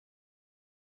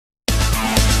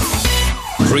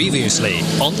Previously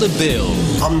on The Bill.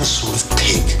 I'm the sort of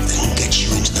pig that can get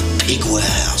you into the pig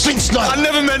warehouse. Vince, no! I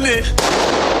never meant it!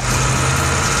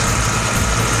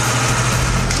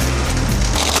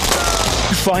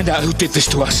 Find out who did this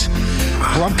to us,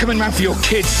 or I'm coming round for your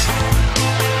kids.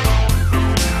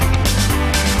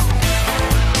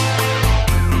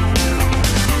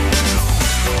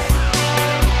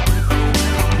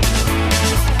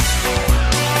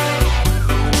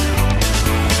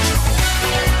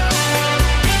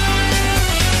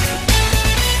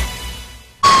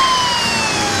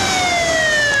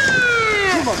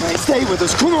 Come on, mate, stay with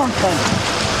us. Come on, Ken.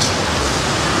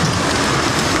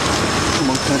 Come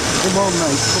on, Ken. Come on,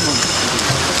 mate. Come on.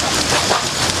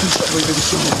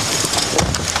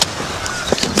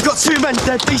 We've got 2 men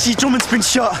dead. DC Drummond's been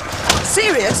shot.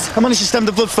 Serious? I managed to stem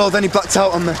the blood flow, then he blacked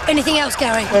out on me. Anything else,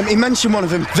 Gary? He mentioned one of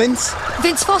them. Vince?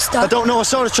 Vince Foster? I don't know. I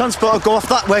saw a transporter go off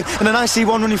that way, and then I see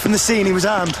one running from the scene. He was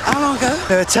armed. How long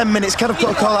ago? 10 minutes. Kind of put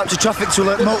a call out to traffic to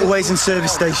alert motorways and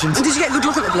service stations. And did you get a good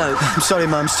look at the bloke? I'm sorry,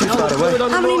 ma'am. It's too far away.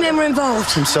 How many men were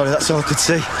involved? I'm sorry. That's all I could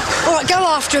see. All right, go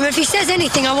after him. If he says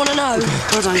anything, I want to know.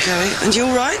 Well done, Gary. And you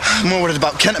all right? I'm more worried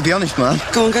about Kent, to be honest, man.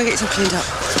 Go on, go get yourself cleaned up.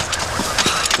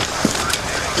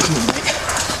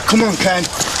 Come on, Ken.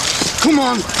 Come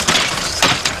on.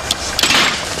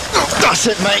 That's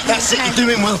it, mate. That's it. You're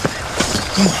doing well.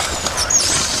 Come on.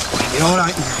 You're all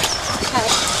right.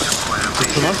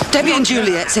 Come on. Debbie and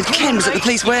Juliet said Ken was at the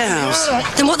police warehouse.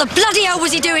 Then what the bloody hell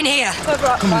was he doing here?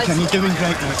 Come on, Ken. You're doing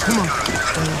great, mate. Come on.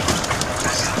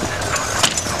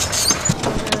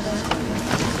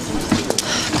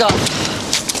 Got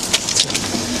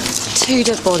 2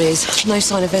 dead bodies. No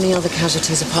sign of any other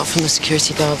casualties apart from the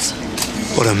security guards.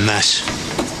 What a mess.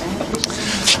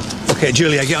 OK,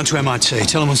 Julia, get on to MIT.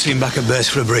 Tell them we'll see him back at base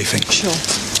for a briefing. Sure.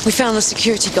 We found the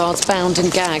security guards bound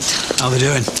and gagged. How they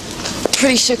doing?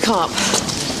 Pretty shook up.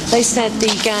 They said the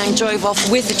gang drove off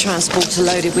with the transporter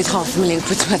loaded with £500,000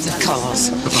 worth of cars.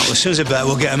 Well, as soon as they're better,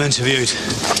 we'll get them interviewed.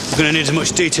 We're going to need as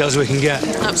much detail as we can get.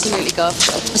 Absolutely, Gov.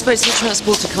 I spoke to the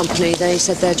transporter company. They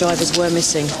said their drivers were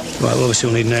missing. Right, well, obviously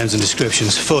we'll need names and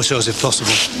descriptions. Photos if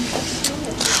possible.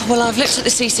 Well, I've looked at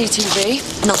the CCTV.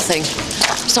 Nothing.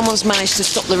 Someone's managed to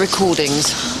stop the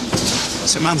recordings.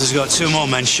 Samantha's got 2 more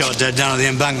men shot dead down at the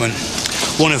embankment.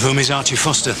 One of whom is Archie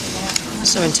Foster.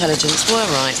 So intelligence were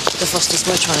right. The Fosters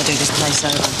were trying to do this place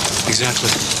over.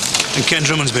 Exactly. And Ken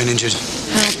Drummond's been injured.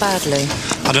 How badly?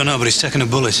 I don't know, but he's taken a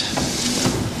bullet.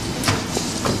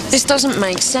 This doesn't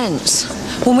make sense.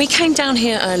 When we came down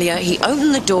here earlier, he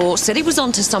opened the door, said he was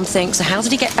onto something, so how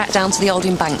did he get back down to the old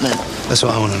embankment? That's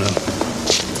what I want to know.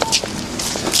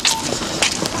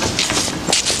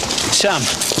 Sam,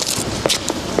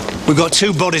 we've got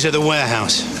 2 bodies at the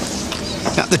warehouse.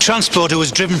 Now, the transporter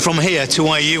was driven from here to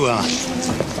where you are.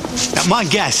 Now, my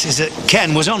guess is that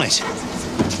Ken was on it.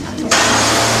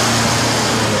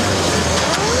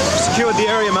 Secured the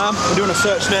area, ma'am. We're doing a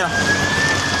search now.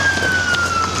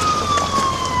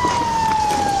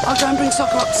 I'll go and bring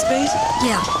Soccer up to speed.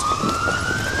 Yeah.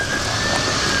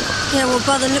 Yeah, well,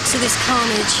 by the looks of this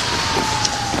carnage,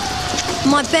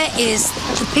 my bet is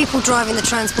the people driving the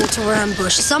transporter were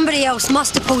ambushed. Somebody else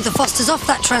must have pulled the Fosters off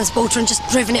that transporter and just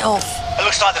driven it off. It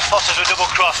looks like the Fosters were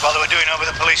double-crossed while they were doing over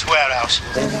the police warehouse.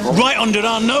 Right under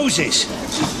our noses.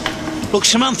 Look,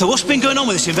 Samantha, what's been going on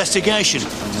with this investigation?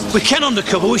 With Ken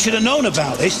undercover, we should have known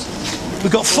about this.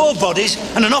 We've got 4 bodies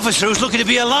and an officer who's lucky to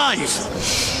be alive.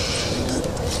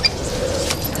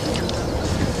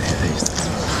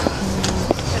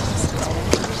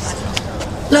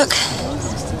 Look,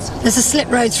 there's a slip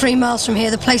road 3 miles from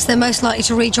here, the place they're most likely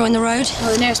to rejoin the road.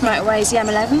 Well, the nearest motorway is the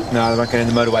M11. No, they won't get in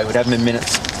the motorway. We'd have them in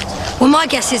minutes. Well, my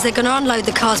guess is they're going to unload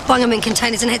the cars, bung them in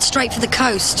containers and head straight for the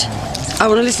coast. I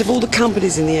want a list of all the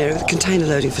companies in the area with container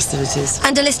loading facilities.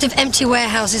 And a list of empty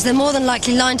warehouses. They're more than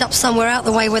likely lined up somewhere out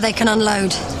the way where they can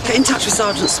unload. Get in touch with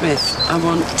Sergeant Smith. I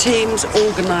want teams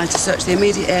organised to search the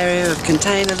immediate area of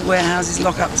containers, warehouses,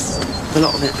 lockups, the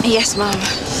lot of it. Yes, ma'am.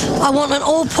 I want an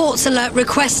all ports alert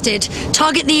requested.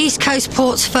 Target the East Coast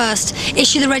ports first.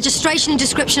 Issue the registration and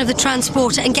description of the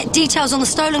transporter and get details on the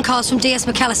stolen cars from DS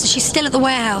McAllister. She's still at the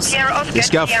warehouse. Sierra Oscar,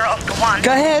 Sierra Oscar 1.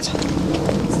 Go ahead.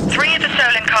 3 of the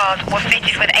stolen cars were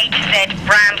fitted with HZ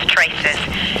brand tracers.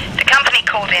 The company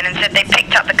called in and said they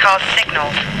picked up the car's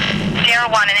signals. Sierra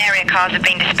 1 and area cars have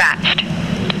been dispatched.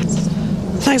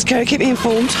 Thanks, Kerry. Keep me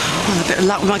informed. Well, a bit of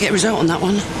luck, we might get a result on that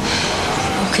one.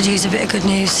 I could use a bit of good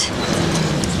news.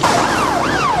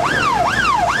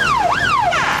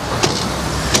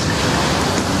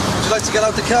 Would you like to get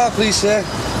out the car, please, sir?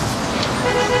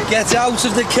 Get out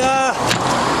of the car!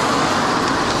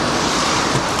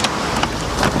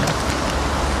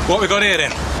 What we got here,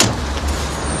 then?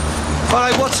 All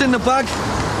right, what's in the bag?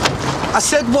 I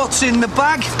said what's in the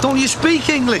bag. Don't you speak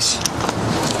English?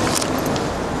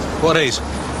 What is?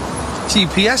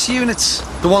 GPS units.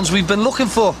 The ones we've been looking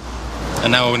for.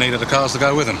 And now we needed the cars to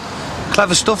go with them.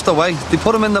 Clever stuff, the way. They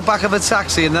put them in the back of a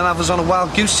taxi and then have us on a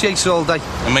wild goose chase all day.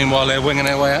 And meanwhile, they're winging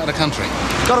their way out of the country.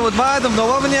 Got to admire them,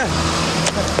 though, haven't you?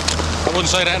 I wouldn't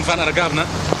say that in front of the governor.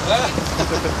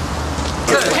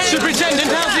 Superintendent,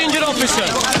 how's the injured officer?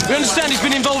 We understand he's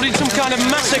been involved in some kind of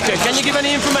massacre. Can you give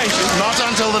any information? Not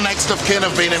until the next of kin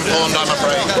have been informed, I'm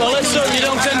afraid. Well, let's hope you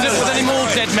don't end up with any more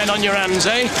dead men on your hands,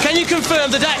 eh? Can you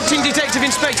confirm that Acting Detective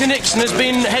Inspector Nixon has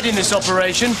been heading this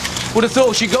operation? Would have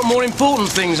thought she'd got more important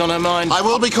things on her mind. I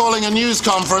will be calling a news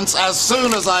conference as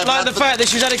soon as I've Like the fact that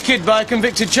she's had a kid by a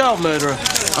convicted child murderer.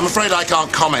 I'm afraid I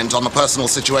can't comment on the personal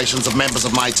situations of members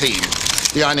of my team.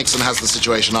 D.I. Nixon has the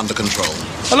situation under control.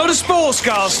 A lot of sports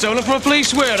cars stolen from a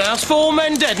police warehouse, 4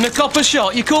 men dead and a copper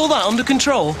shot. You call that under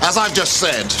control? As I've just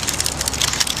said,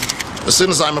 as soon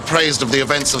as I'm appraised of the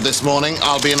events of this morning,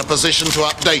 I'll be in a position to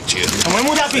update you. And when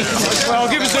will that be? Well,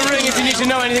 give us a ring if you need to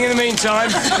know anything in the meantime.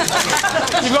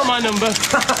 You've got my number.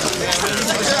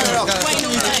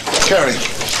 Kerry,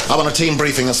 I want a team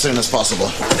briefing as soon as possible.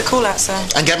 The call out, sir.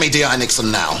 And get me D.I.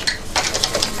 Nixon now.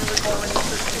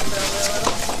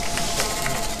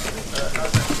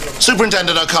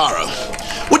 Superintendent O'Caro,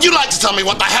 would you like to tell me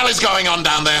what the hell is going on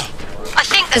down there? I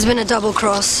think there's been a double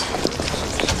cross.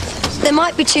 There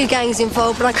might be 2 gangs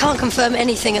involved, but I can't confirm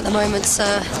anything at the moment,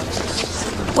 sir.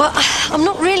 Well, I'm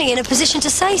not really in a position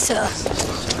to say, sir.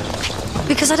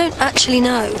 Because I don't actually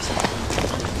know.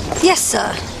 Yes,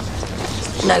 sir.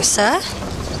 No, sir.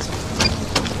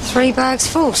 3 bags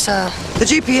full, sir. The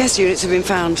GPS units have been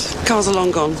found. Cars are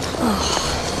long gone.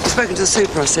 Oh. You've spoken to the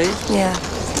super, I see. Yeah.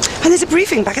 And there's a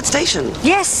briefing back at station.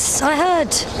 Yes, I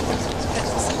heard.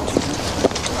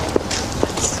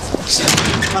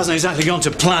 Hasn't exactly gone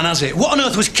to plan, has it? What on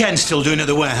earth was Ken still doing at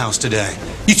the warehouse today?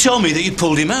 You told me that you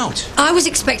pulled him out. I was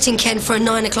expecting Ken for a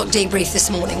 9 o'clock debrief this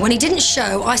morning. When he didn't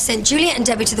show, I sent Juliet and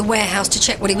Debbie to the warehouse to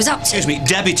check what he was up to. Excuse me,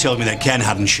 Debbie told me that Ken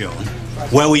hadn't shown.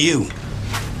 Where were you?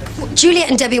 Juliet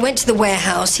and Debbie went to the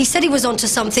warehouse. He said he was onto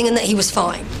something and that he was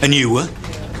fine. And you were?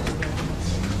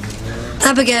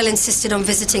 Abigail insisted on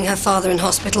visiting her father in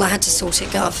hospital. I had to sort it,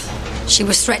 Gov. She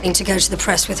was threatening to go to the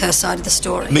press with her side of the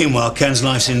story. Meanwhile, Ken's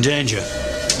life's in danger.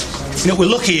 You know, we're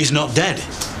lucky he's not dead.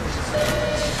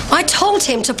 I told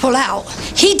him to pull out.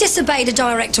 He disobeyed a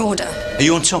direct order. Are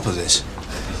you on top of this?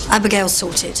 Abigail's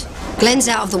sorted. Glenn's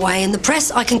out of the way, and the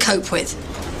press I can cope with.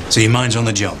 So your mind's on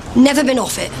the job? Never been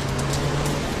off it.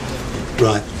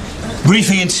 Right.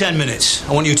 Briefing in 10 minutes.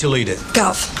 I want you to lead it.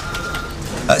 Gov.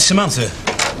 Samantha.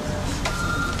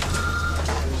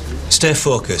 Stay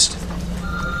focused.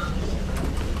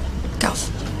 Gov.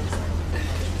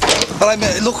 All right,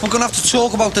 mate, look, we're going to have to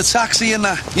talk about the taxi and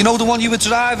that. You know, the one you were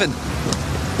driving?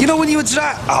 You know when you were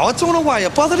driving? Oh, I don't know why you're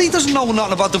bothered. He doesn't know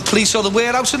nothing about the police or the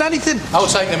warehouse or anything. I'll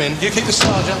take them in. You keep the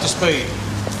sergeant up to speed.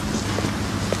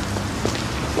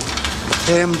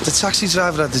 The taxi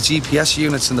driver had the GPS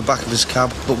units in the back of his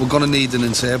cab, but we're going to need an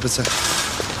interpreter.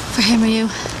 For him or you?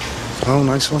 Oh,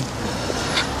 nice one.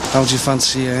 How do you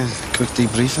fancy a quick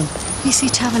debriefing? You see,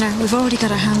 Taverner, we've already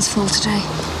got our hands full today.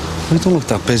 You don't look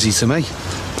that busy to me.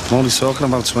 I'm only talking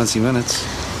about 20 minutes.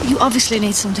 You obviously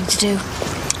need something to do.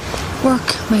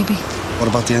 Work, maybe. What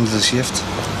about the end of the shift?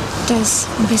 Des,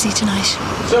 I'm busy tonight.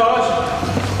 Sarge!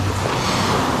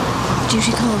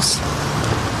 Duty calls.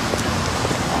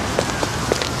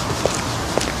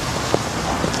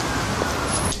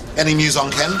 Any news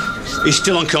on Ken? He's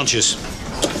still unconscious.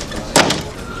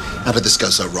 How did this go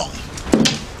so wrong?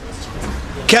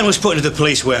 Ken was put into the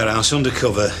police warehouse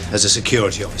undercover as a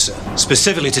security officer,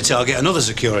 specifically to target another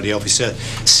security officer,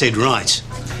 Sid Wright.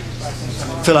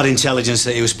 Phil had intelligence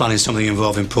that he was planning something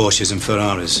involving Porsches and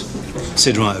Ferraris.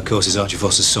 Sid Wright, of course, is Archie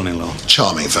Foster's son-in-law.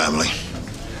 Charming family.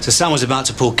 So Sam was about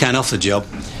to pull Ken off the job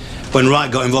when Wright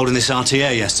got involved in this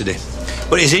RTA yesterday.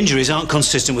 But his injuries aren't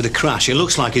consistent with the crash. It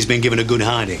looks like he's been given a good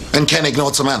hiding. And Ken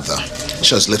ignored Samantha.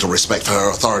 Shows little respect for her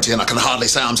authority, and I can hardly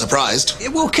say I'm surprised.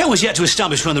 Well, Ken was yet to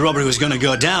establish when the robbery was going to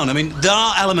go down. I mean, there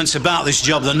are elements about this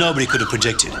job that nobody could have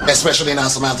predicted. Especially now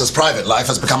Samantha's private life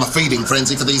has become a feeding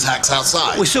frenzy for these hacks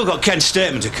outside. We've still got Ken's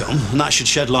statement to come, and that should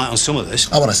shed light on some of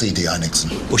this. I want to see D.I.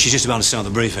 Nixon. Well, she's just about to start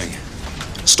the briefing.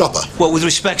 Stop her. Well, with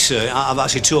respect, sir, I've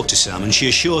actually talked to Sam, and she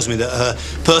assures me that her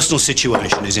personal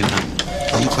situation is in hand.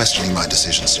 Are you questioning my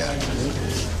decisions, Jack?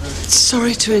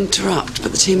 Sorry to interrupt,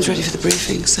 but the team's ready for the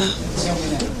briefing, sir.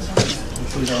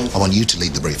 I want you to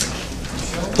lead the briefing.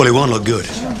 Well, it won't look good,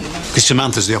 because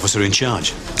Samantha's the officer in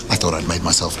charge. I thought I'd made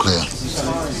myself clear.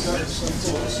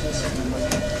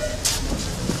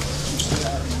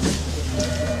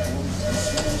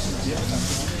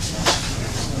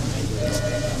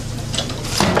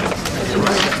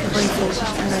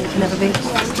 man can ever be.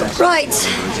 Right.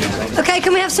 Okay,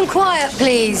 can we have some quiet,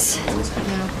 please?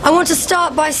 I want to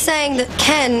start by saying that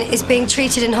Ken is being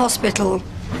treated in hospital.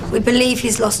 We believe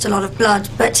he's lost a lot of blood,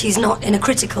 but he's not in a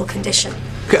critical condition.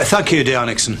 Okay, thank you, Diane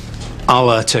Nixon.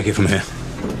 I'll take it from here.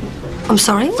 I'm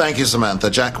sorry? Thank you, Samantha.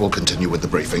 Jack will continue with the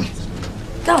briefing.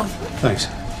 Go. Thanks.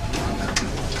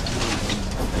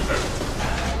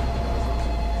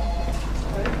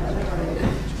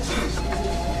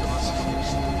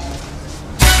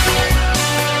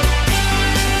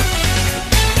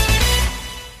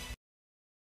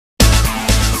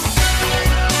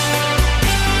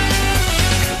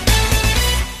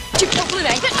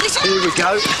 Here we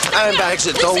go. Handbags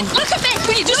at dawn. Look at me.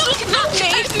 Will you just look at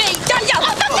me? Daniel!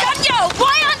 Daniel!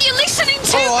 Why aren't you listening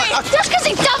to me? Just because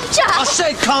he dumped you. I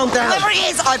said calm down. Whoever he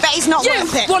is, I bet he's not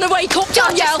worth it. You want to wake up,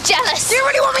 Daniel? Just jealous. Do you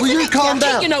really want me Will to you calm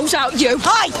down? Keep your nose out, you.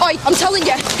 Hi. I'm telling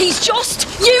you, he's just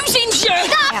using you.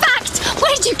 That fact.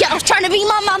 Where did you get off trying to be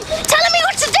my mum? Telling me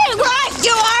what to do. Right,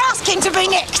 you are asking to be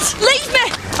nicked. Leave me.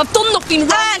 I've done nothing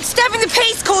wrong. Disturbing the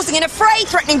peace, causing an affray,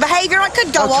 threatening behaviour. I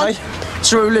could go on.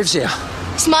 So who lives here?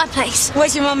 It's my place.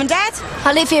 Where's your mum and dad?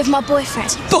 I live here with my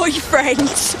boyfriend. Boyfriend.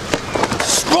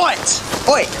 Right.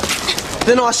 Oi.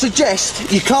 Then I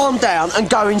suggest you calm down and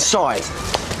go inside.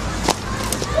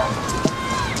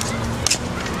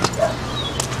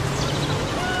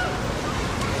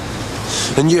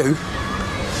 And you,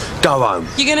 go home.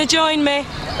 You gonna join me?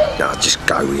 No, just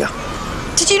go with you.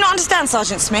 Did you not understand,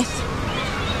 Sergeant Smith?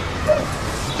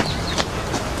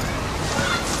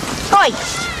 Oi!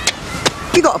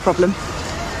 You got a problem?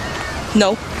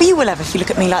 No. But you will have if you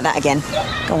look at me like that again.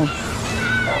 Go on.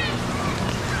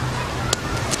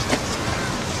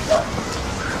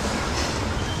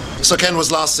 So Ken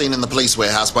was last seen in the police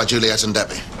warehouse by Juliet and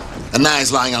Debbie. And now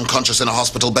he's lying unconscious in a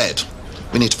hospital bed.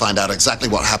 We need to find out exactly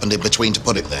what happened in between to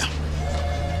put him there.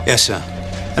 Yes, sir.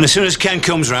 And as soon as Ken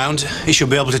comes round, he should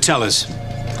be able to tell us.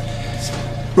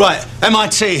 Right,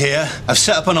 MIT here have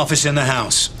set up an office in the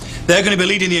house. They're going to be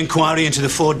leading the inquiry into the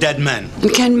 4 dead men.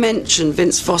 And Ken mentioned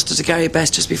Vince Foster to Gary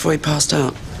Best just before he passed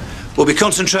out. We'll be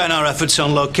concentrating our efforts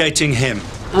on locating him.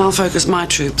 And I'll focus my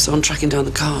troops on tracking down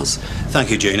the cars.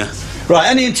 Thank you, Gina. Right,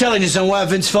 any intelligence on where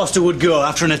Vince Foster would go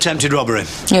after an attempted robbery?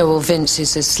 Yeah, well, Vince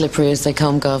is as slippery as they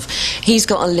come, Gov. He's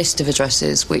got a list of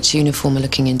addresses, which Uniform are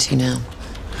looking into now.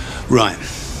 Right.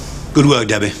 Good work,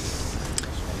 Debbie.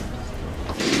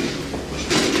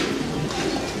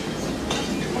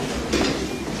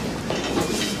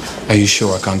 Are you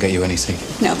sure I can't get you anything?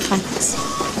 No, thanks.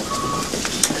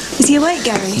 Is he awake,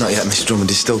 Gary? Not yet, Miss Drummond.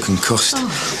 He's still concussed.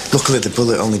 Oh. Luckily, the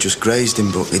bullet only just grazed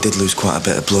him, but he did lose quite a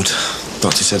bit of blood.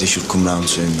 Doctor said he should come round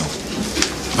soon, though.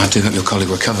 I do hope your colleague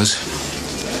recovers.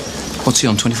 What's he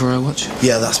on, 24-hour watch?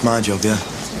 Yeah, that's my job, yeah.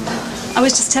 I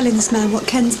was just telling this man what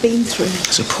Ken's been through.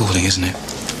 It's appalling, isn't it?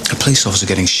 A police officer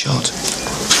getting shot.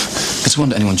 It's a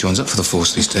wonder anyone joins up for the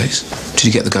force these days. Did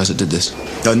you get the guys that did this?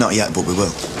 No, not yet, but we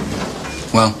will.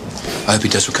 Well, I hope he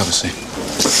does recover soon.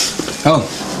 Oh,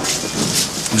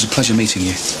 it was a pleasure meeting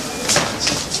you.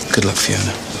 Good luck,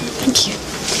 Fiona. Thank you.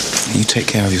 You take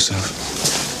care of yourself.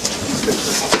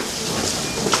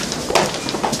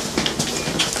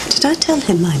 Did I tell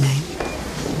him my name?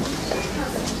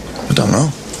 I don't know.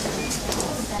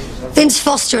 Vince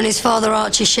Foster and his father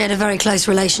Archie shared a very close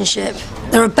relationship.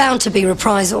 There are bound to be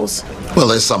reprisals. Well,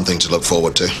 there's something to look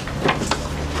forward to.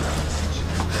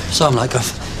 So I'm like,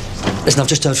 listen, I've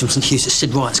just heard from St Hughes that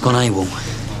Sid Wright's gone AWOL.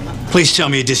 Please tell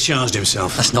me he discharged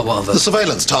himself. That's not what I've heard. The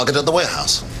surveillance target at the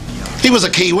warehouse. He was a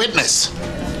key witness.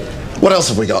 What else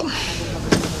have we got?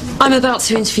 I'm about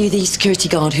to interview the security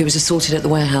guard who was assaulted at the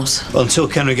warehouse. Well, until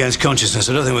Ken regains consciousness,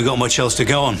 I don't think we've got much else to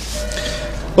go on.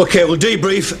 OK, we'll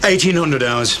debrief 1800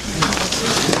 hours.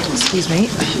 Excuse me.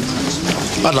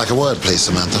 I'd like a word, please,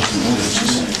 Samantha.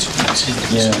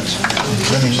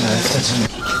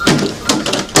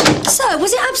 So,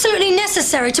 was it absolutely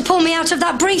necessary to pull me out of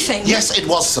that briefing? Yes, it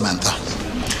was, Samantha.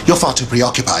 You're far too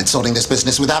preoccupied sorting this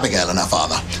business with Abigail and her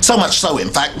father. So much so, in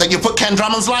fact, that you put Ken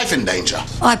Drummond's life in danger.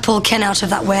 I pulled Ken out of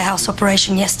that warehouse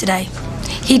operation yesterday.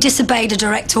 He disobeyed a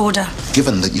direct order.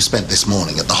 Given that you spent this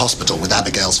morning at the hospital with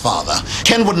Abigail's father,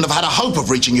 Ken wouldn't have had a hope of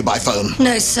reaching you by phone.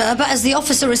 No, sir, but as the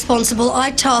officer responsible,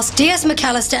 I tasked DS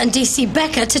McAllister and DC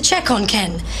Becker to check on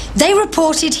Ken. They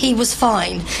reported he was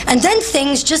fine, and then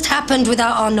things just happened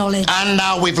without our knowledge. And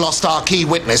now we've lost our key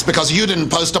witness because you didn't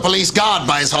post a police guard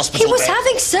by his hospital He was bed.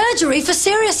 having surgery for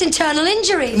serious internal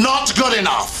injury. Not good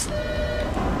enough!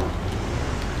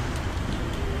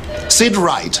 Sid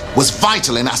Wright was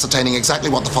vital in ascertaining exactly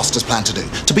what the Fosters plan to do.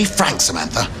 To be frank,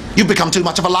 Samantha, you've become too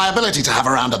much of a liability to have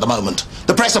around at the moment.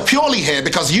 The press are purely here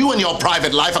because you and your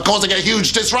private life are causing a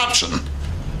huge disruption.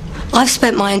 I've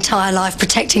spent my entire life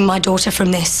protecting my daughter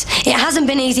from this. It hasn't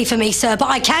been easy for me, sir, but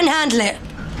I can handle it.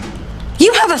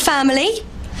 You have a family.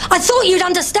 I thought you'd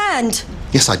understand.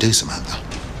 Yes, I do, Samantha.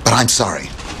 But I'm sorry.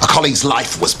 A colleague's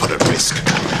life was put at risk.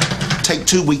 Take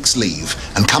 2 weeks' leave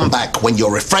and come back when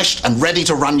you're refreshed and ready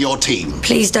to run your team.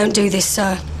 Please don't do this,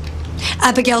 sir.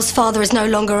 Abigail's father is no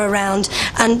longer around,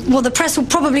 and, well, the press will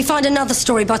probably find another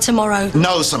story by tomorrow.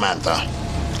 No, Samantha.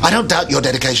 I don't doubt your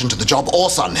dedication to the job or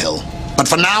Sunhill. But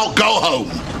for now, go home.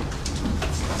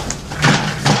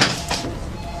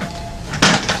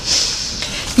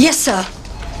 Yes, sir.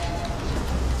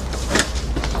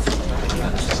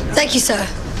 Thank you, sir.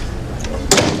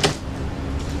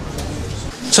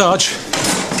 Sarge,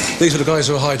 these are the guys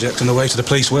who are hijacked on the way to the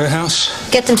police warehouse.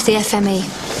 Get them to the FME.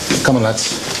 Come on, lads.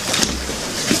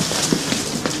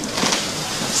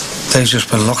 They've just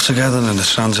been locked together in a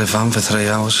transit van for 3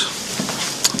 hours.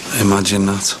 Imagine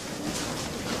that.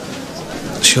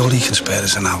 Surely you can spare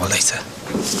us an hour later.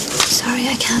 Sorry,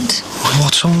 I can't.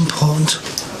 What's so important?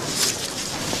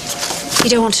 You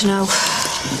don't want to know.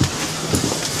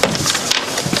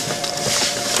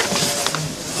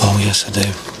 Oh, yes, I do.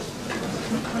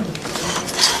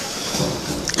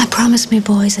 I promised me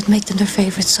boys I'd make them their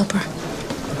favourite supper.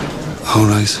 All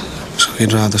right. So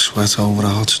you'd rather sweat over a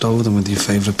hot stove than with your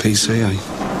favourite PC, eh?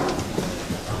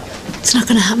 It's not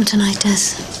going to happen tonight,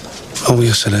 Des. Oh,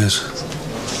 yes, it is.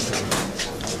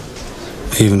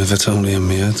 Even if it's only in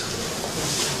my head.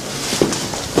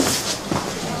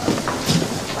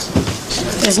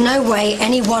 There's no way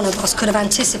any one of us could have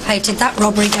anticipated that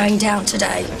robbery going down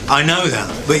today. I know that,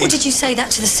 but... What, did you say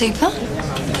that to the super?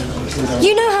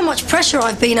 You know how much pressure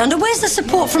I've been under. Where's the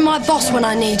support from my boss when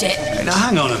I need it? Now,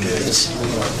 hang on a minute.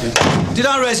 Did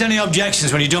I raise any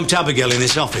objections when you dumped Abigail in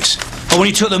this office? Or when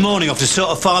you took the morning off to sort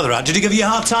her father out? Did he give you a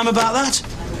hard time about that?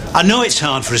 I know it's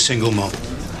hard for a single mom.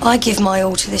 I give my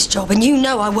all to this job, and you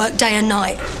know I work day and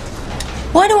night.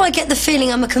 Why do I get the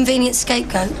feeling I'm a convenient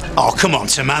scapegoat? Oh, come on,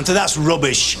 Samantha, that's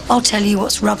rubbish. I'll tell you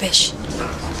what's rubbish.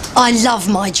 I love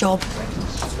my job.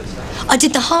 I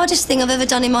did the hardest thing I've ever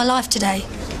done in my life today.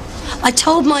 I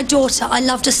told my daughter I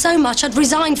loved her so much I'd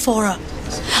resign for her.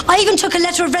 I even took a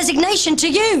letter of resignation to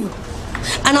you.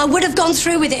 And I would have gone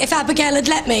through with it if Abigail had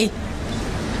let me.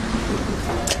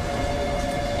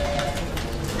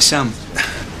 Sam,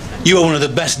 you are one of the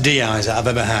best DIs that I've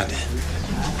ever had.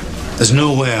 There's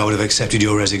no way I would have accepted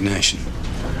your resignation.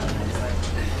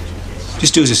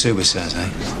 Just do as the super says, eh?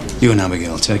 You and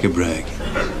Abigail, take a break.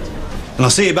 And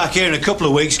I'll see you back here in a couple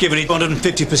of weeks, giving it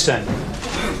 150%.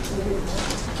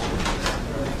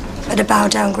 Better bow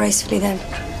down gracefully then.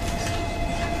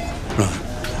 Right.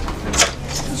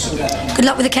 Good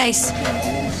luck with the case. I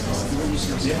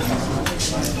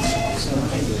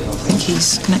think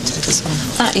he's connected to this one.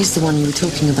 That is the one you were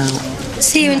talking about.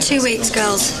 See you in 2 weeks,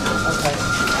 girls.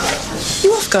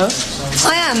 You off, girl?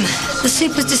 I am. The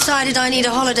super's decided I need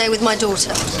a holiday with my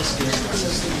daughter.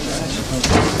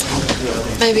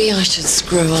 Maybe I should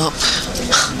screw up.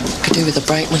 Could do with a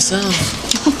break myself.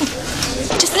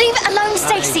 Just leave it alone,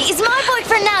 Stacey. He's my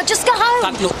boyfriend now. Just go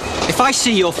home. Look, if I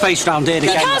see your face round here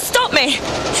again... You can't stop me.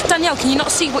 Danielle, can you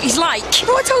not see what he's like?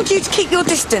 Well, I told you to keep your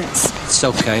distance. It's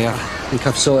okay, I think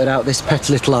I've sorted out this pet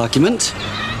little argument.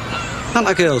 Haven't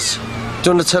I, girls? Do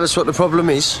you want to tell us what the problem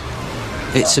is?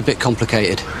 It's a bit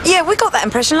complicated. Yeah, we got that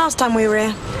impression last time we were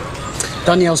here.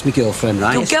 Danielle's my girlfriend,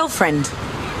 right? Your girlfriend?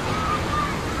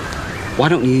 Why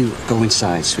don't you go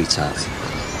inside, sweetheart?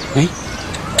 Eh?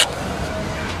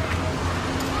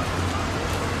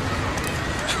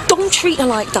 Don't treat her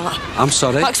like that. I'm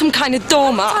sorry. Like some kind of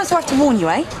doormat. I have to warn you,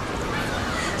 eh?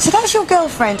 So that's your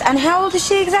girlfriend, and how old is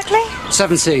she exactly?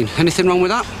 17. Anything wrong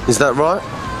with that? Is that right?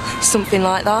 Something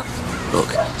like that. Look,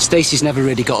 Stacey's never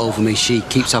really got over me. She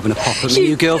keeps having a pop at me,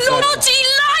 you girlfriend. Naughty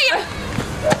liar!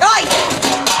 Oi!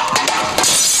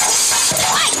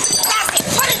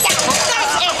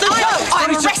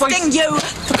 I'm arresting you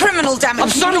for criminal damage. I'm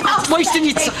sorry, I'm wasting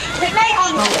your time.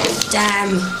 Oh,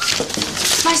 damn.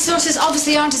 My sources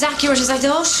obviously aren't as accurate as I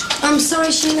thought. I'm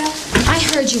sorry, Sheila. I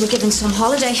heard you were giving some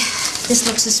holiday. This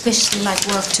looks suspiciously like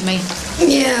work to me.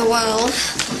 Yeah, well,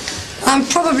 I'm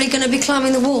probably going to be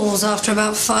climbing the walls after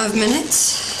about 5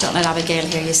 minutes. Don't let Abigail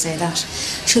hear you say that.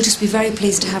 She'll just be very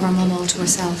pleased to have her mum all to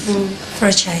herself. For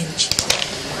a change.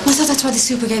 I thought that's why the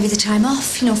super gave you the time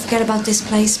off. You know, forget about this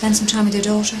place, spend some time with your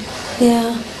daughter.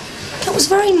 Yeah. That was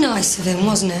very nice of him,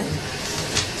 wasn't it?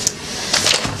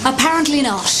 Apparently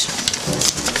not.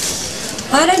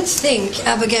 I don't think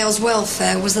Abigail's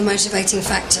welfare was the motivating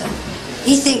factor.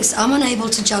 He thinks I'm unable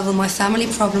to juggle my family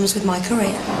problems with my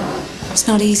career. It's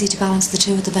not easy to balance the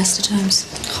two at the best of times.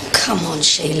 Oh, come on,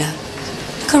 Sheila.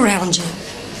 Look around you.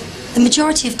 The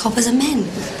majority of coppers are men.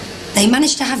 They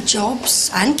manage to have jobs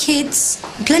and kids.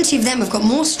 Plenty of them have got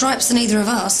more stripes than either of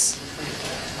us.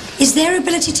 Is their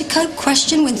ability to cope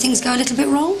questioned when things go a little bit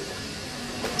wrong?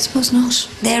 I suppose not.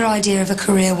 Their idea of a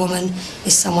career woman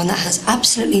is someone that has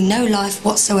absolutely no life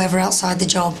whatsoever outside the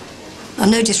job. Now,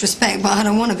 no disrespect, but I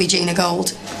don't want to be Gina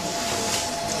Gold.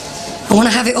 I want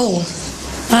to have it all.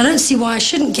 And I don't see why I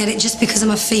shouldn't get it just because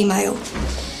I'm a female.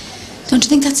 Don't you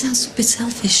think that sounds a bit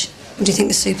selfish? Do you think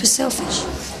the super's selfish?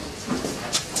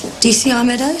 DCI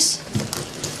Meadows?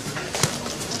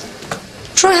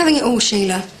 Try having it all,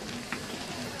 Sheila.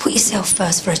 Put yourself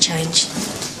first for a change.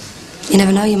 You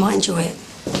never know, you might enjoy it.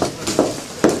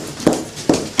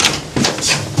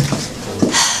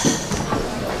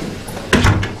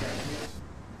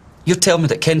 You're telling me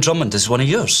that Ken Drummond is one of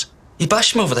yours? He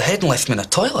bashed me over the head and left me in a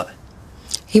toilet.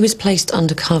 He was placed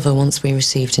undercover once we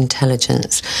received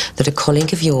intelligence that a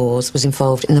colleague of yours was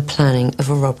involved in the planning of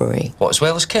a robbery. What, as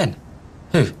well as Ken?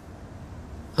 Who?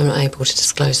 I'm not able to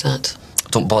disclose that.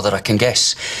 Don't bother, I can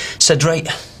guess. Sid Wright.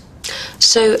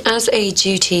 So, as a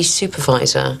duty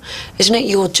supervisor, isn't it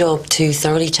your job to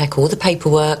thoroughly check all the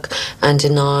paperwork and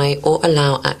deny or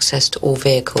allow access to all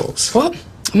vehicles? What?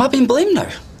 Am I being blamed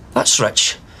now? That's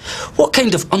rich. What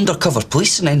kind of undercover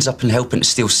policing ends up in helping to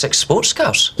steal 6 sports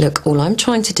cars? Look, all I'm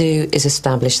trying to do is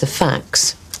establish the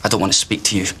facts. I don't want to speak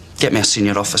to you. Get me a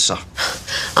senior officer.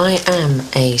 I am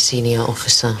a senior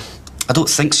officer. I don't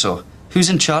think so. Who's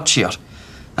in charge here?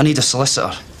 I need a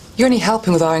solicitor. You're only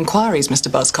helping with our inquiries, Mr.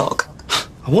 Buzzcock.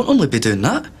 I won't only be doing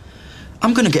that.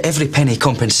 I'm going to get every penny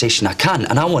compensation I can,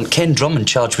 and I want Ken Drummond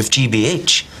charged with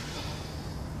GBH.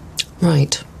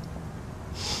 Right.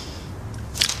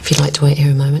 If you'd like to wait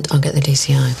here a moment, I'll get the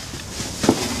DCI.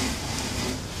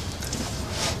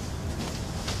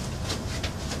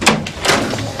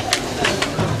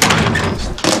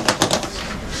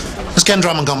 Has Ken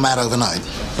Drummond gone mad overnight?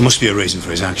 There must be a reason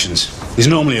for his actions. He's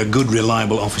normally a good,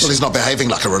 reliable officer. Well, he's not behaving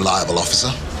like a reliable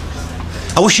officer.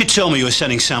 I wish you'd told me you were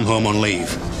sending Sam home on leave.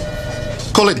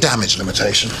 Call it damage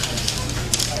limitation.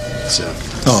 So.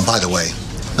 Oh, and by the way,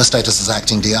 her status as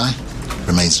acting DI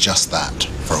remains just that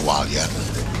for a while yet.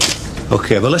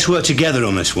 OK, but let's work together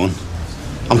on this one.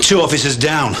 I'm 2 officers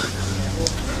down.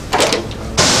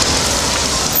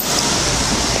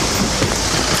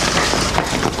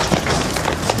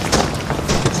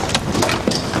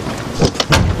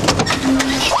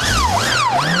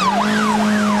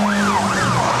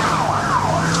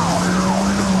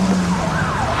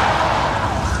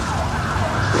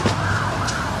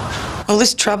 All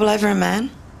this trouble over a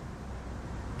man?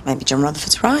 Maybe John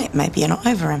Rutherford's right. Maybe you're not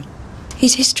over him.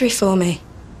 He's history for me.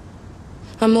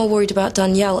 I'm more worried about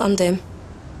Danielle and him.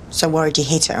 So worried you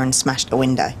hit her and smashed a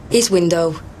window? His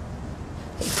window.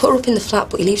 He put her up in the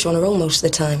flat, but he leaves her on her own most of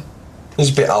the time.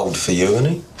 He's a bit old for you, isn't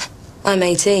he? I'm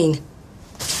 18. I'm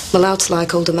allowed to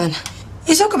like older men.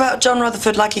 You talk about John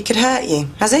Rutherford like he could hurt you,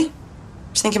 has he? Do you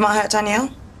think he might hurt Danielle?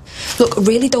 Look, I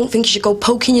really don't think you should go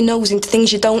poking your nose into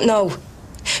things you don't know.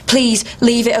 Please,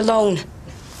 leave it alone.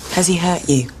 Has he hurt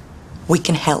you? We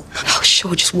can help. Oh,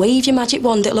 sure, just wave your magic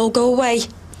wand, it'll all go away.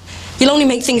 You'll only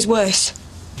make things worse.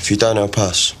 If you don't help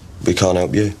us, we can't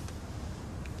help you.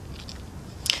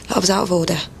 I was out of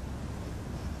order.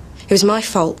 It was my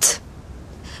fault.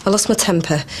 I lost my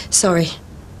temper. Sorry.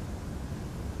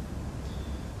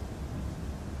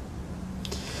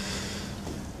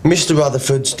 Mr.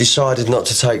 Rutherford's decided not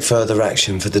to take further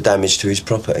action for the damage to his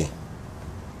property.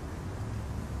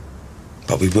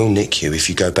 But we will nick you if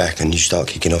you go back and you start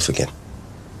kicking off again.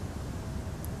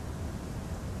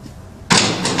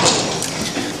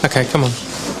 OK, come on.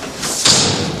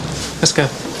 Let's go.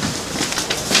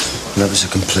 That was a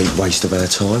complete waste of our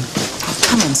time. Oh,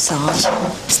 come on, Sarge.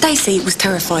 Stacey was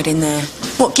terrified in there.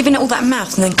 What, giving it all that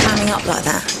mouth and then climbing up like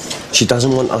that? She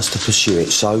doesn't want us to pursue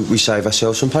it, so we save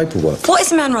ourselves some paperwork. What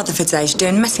is a man Rutherford's age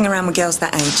doing messing around with girls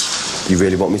that age? You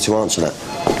really want me to answer that?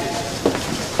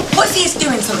 What if he is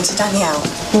doing something to Danielle?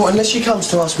 Well, unless she comes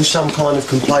to us with some kind of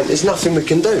complaint, there's nothing we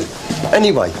can do.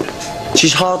 Anyway,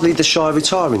 she's hardly the shy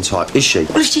retiring type, is she?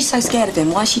 Well, if she's so scared of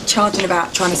him, why is she charging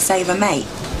about trying to save her mate?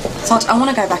 Sarge, I want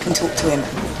to go back and talk to him.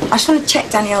 I just want to check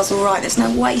Danielle's all right. There's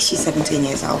no way she's 17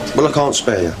 years old. Well, I can't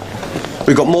spare you.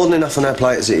 We've got more than enough on our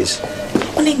plate as it is.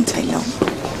 Well, it can take long.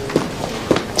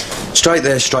 Straight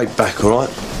there, straight back, all right?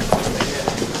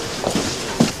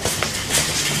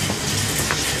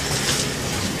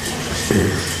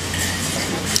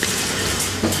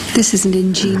 This is an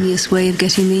ingenious way of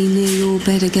getting me near your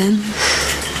bed again.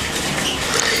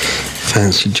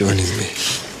 Fancy joining me?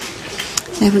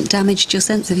 They haven't damaged your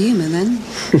sense of humour, then.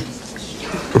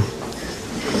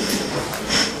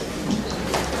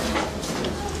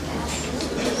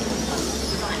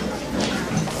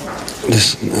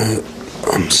 Listen,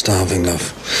 I'm starving,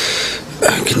 love.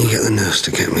 Can you get the nurse to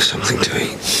get me something to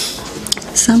eat?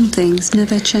 Some things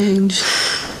never change.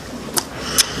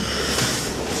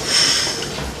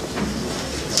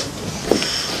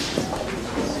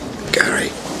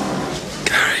 Gary.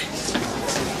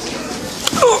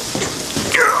 Oh,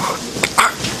 God.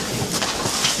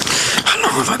 How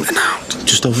long have I been out?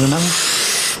 Just over an hour.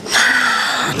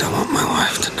 I don't want my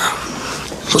wife to know.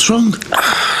 What's wrong?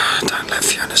 Don't let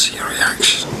Fiona see your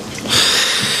reaction.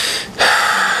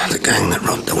 The gang that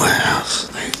robbed the warehouse,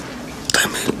 they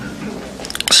made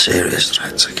serious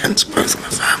threats against both my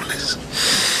families.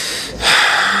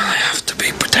 They have to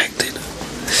be protected.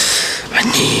 I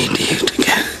need you to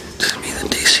get me the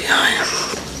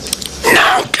DCI.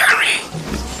 Now, Gary.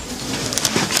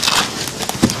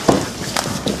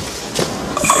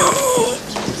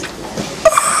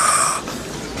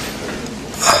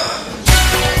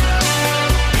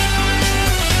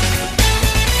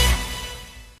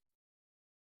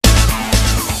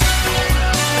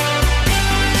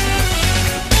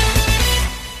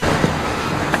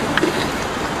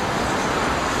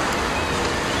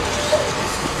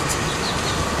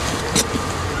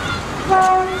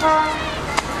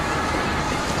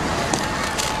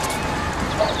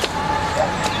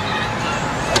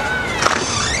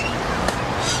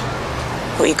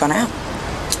 Thought you'd gone out.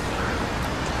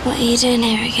 What are you doing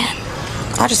here again?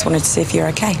 I just wanted to see if you're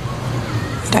okay.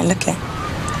 You don't look it.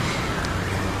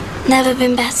 Never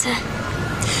been better.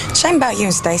 Shame about you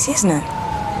and Stacey, isn't it?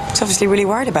 It's obviously really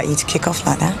worried about you to kick off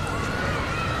like that.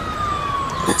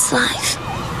 That's life.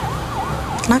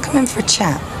 Can I come in for a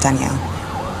chat, Danielle?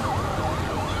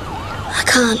 I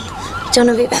can't. John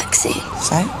will be back soon.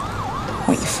 So?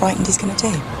 What are you frightened he's going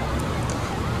to do?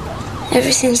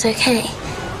 Everything's okay.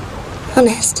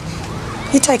 Honest.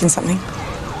 You taking something?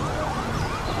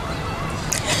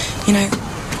 You know,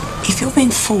 if you're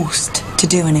being forced to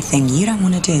do anything you don't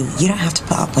want to do, you don't have to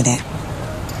put up with it.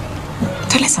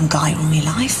 Don't let some guy rule your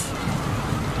life.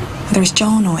 Whether it's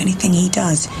John or anything he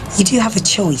does, you do have a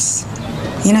choice.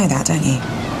 You know that, don't you?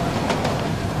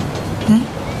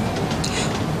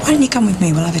 Why don't you come with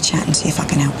me? We'll have a chat and see if I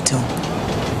can help at all.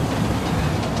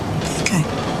 Okay.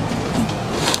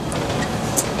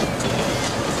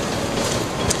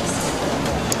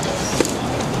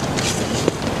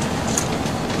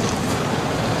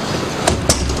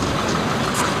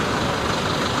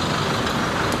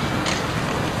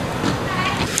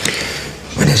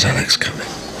 When is Alex coming?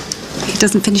 He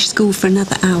doesn't finish school for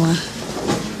another hour.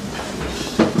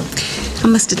 I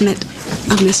must admit,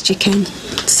 I've missed you, Ken.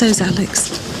 So's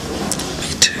Alex.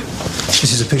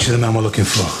 This is a picture of the man we're looking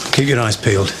for. Keep your eyes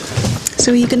peeled.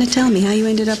 So are you going to tell me how you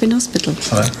ended up in hospital?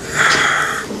 Hello.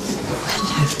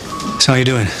 So how you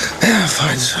doing? Yeah,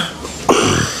 fine, sir.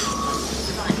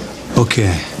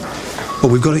 Okay.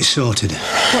 Well, we've got it sorted.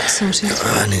 What sorted?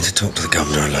 I need to talk to the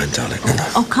governor alone, darling.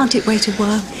 Oh, can't it wait a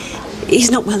while?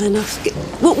 He's not well enough.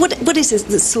 What is it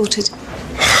that's sorted?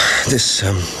 This,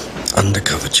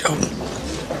 undercover job.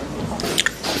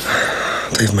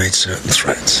 They've made certain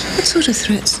threats. What sort of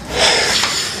threats?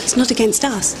 It's not against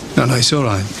us. No, it's all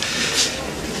right.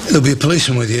 There'll be a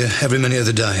policeman with you every minute of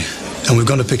the day, and we've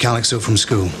gone to pick Alex up from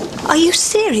school. Are you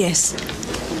serious?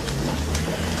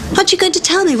 Aren't you going to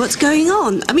tell me what's going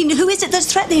on? I mean, who is it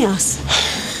that's threatening us?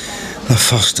 The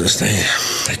Fosters,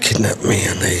 they kidnapped me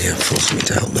and they forced me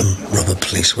to help them rob a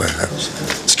police warehouse.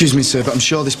 Excuse me, sir, but I'm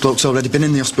sure this bloke's already been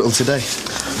in the hospital today.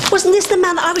 Wasn't this the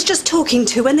man that I was just talking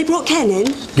to when they brought Ken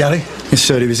in? Gary? Yes,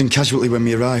 sir, he was in casualty when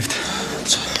we arrived.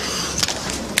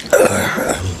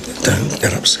 Don't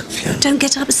get upset, Fiona. Don't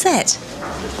get upset?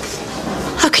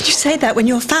 How can you say that when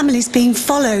your family's being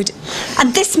followed?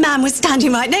 And this man was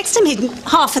standing right next to me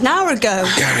half an hour ago.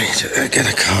 Gary,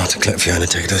 get a car to collect Fiona,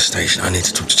 take her to the station. I need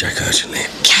to talk to Jack urgently.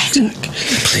 Ken!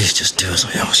 Please just do as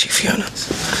I ask you, Fiona.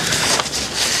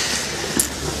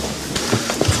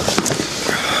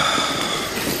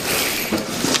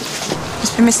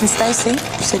 Just been missing Stacey.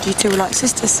 She said you two were like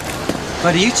sisters.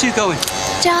 Where are you two going?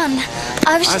 John,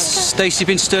 I was Has just... Stacey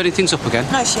been stirring things up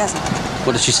again? No, she hasn't.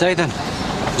 What did she say then?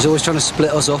 She's always trying to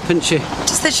split us up, isn't she?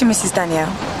 Just that she misses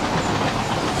Danielle.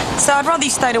 So I'd rather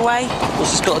you stayed away.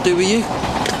 What's this got to do with you?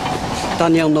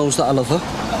 Danielle knows that I love her,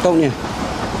 don't you?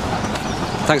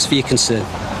 Thanks for your concern.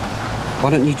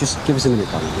 Why don't you just give us a minute,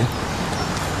 darling, yeah?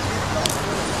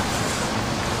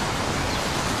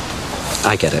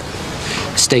 I get it.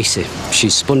 Stacey,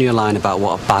 she's spun you a line about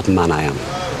what a bad man I am.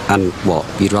 And what,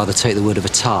 you'd rather take the word of a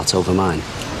tart over mine?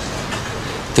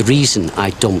 The reason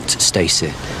I dumped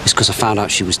Stacey is because I found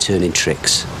out she was turning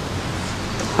tricks.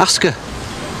 Ask her.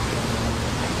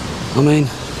 I mean,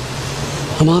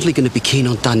 I'm hardly going to be keen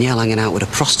on Danielle hanging out with a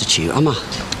prostitute, am I?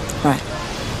 Right.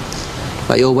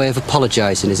 That your way of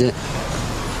apologising, is it?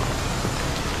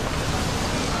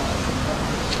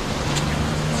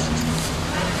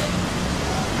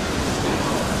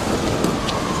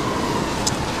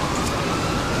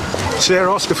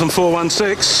 Sierra Oscar from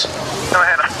 416. Go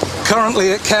ahead.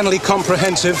 Currently at Canley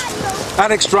Comprehensive.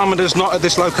 Alex Drummond is not at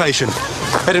this location.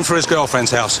 Heading for his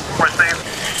girlfriend's house. Where's Steve?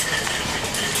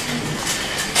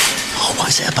 Oh, what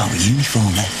is it about the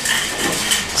uniform, eh?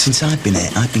 Since I've been here,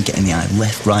 I've been getting the eye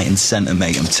left, right and centre,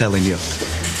 mate, I'm telling you.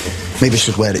 Maybe I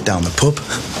should wear it down the pub.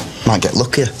 Might get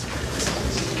luckier.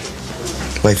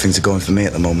 The way things are going for me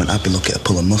at the moment, I'd be lucky to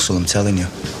pull a muscle, I'm telling you.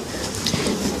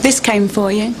 This came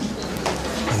for you.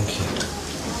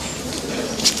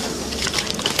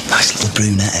 Nice little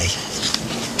brunette, eh?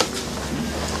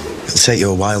 It'll take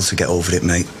you a while to get over it,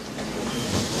 mate.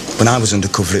 When I was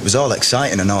undercover, it was all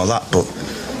exciting and all that, but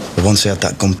once I had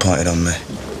that gun pointed on me,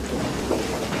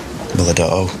 well, I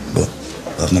don't know, but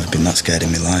I've never been that scared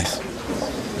in my life.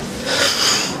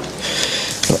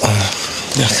 But,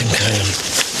 I think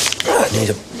I need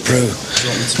a brew.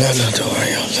 No, don't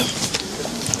worry.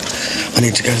 I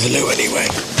need to go to the loo anyway.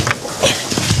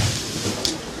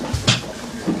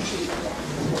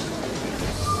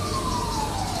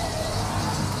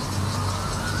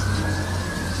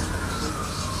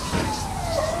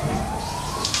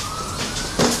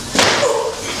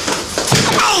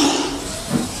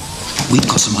 We've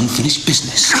got some unfinished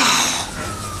business.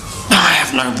 I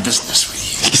have no business with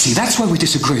you. You see, that's where we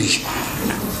disagree.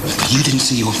 You didn't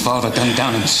see your father gunned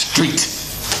down in the street.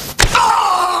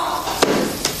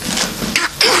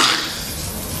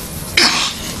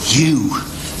 You,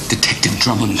 Detective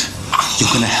Drummond,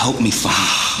 you're going to help me find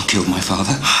who killed my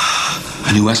father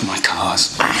and who has my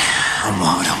cars. I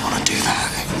don't want to do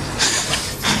that.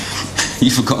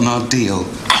 You've forgotten our deal.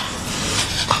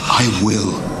 I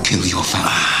will kill your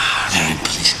family. They're in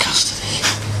police custody.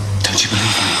 Don't you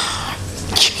believe me?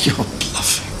 You're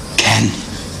bluffing. Ken,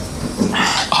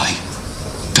 I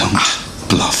don't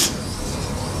bluff.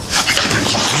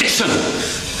 Listen!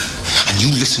 And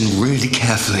you listen really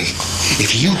carefully.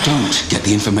 If you don't get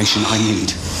the information I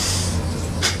need,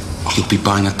 you'll be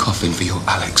buying a coffin for your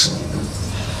Alex.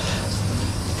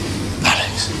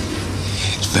 Alex?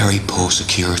 It's very poor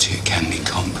security at Canley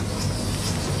Comp.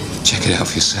 Check it out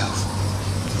for yourself.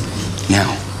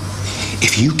 Now,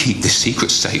 if you keep this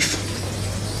secret safe,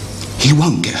 he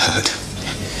won't get hurt.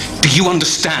 Do you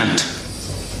understand?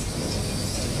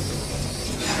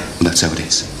 That's how it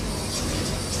is.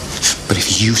 But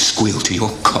if you squeal to your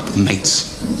cop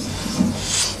mates,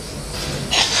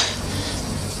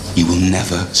 you will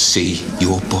never see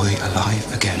your boy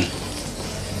alive again.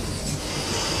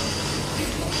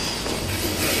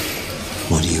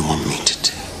 What do you want me to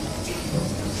do?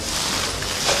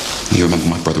 You remember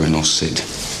my brother-in-law, Sid?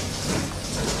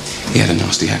 He had a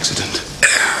nasty accident.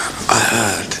 I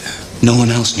heard. No one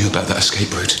else knew about that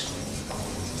escape route.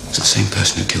 So the same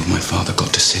person who killed my father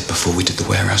got to Sid before we did the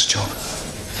warehouse job.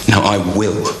 Now, I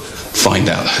will find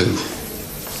out who.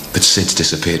 But Sid's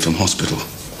disappeared from hospital.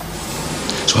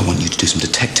 So I want you to do some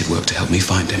detective work to help me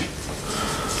find him.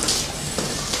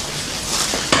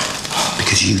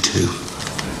 Because you two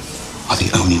are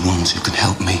the only ones who can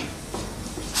help me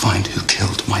find who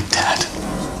killed my dad.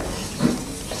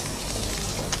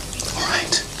 All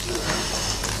right.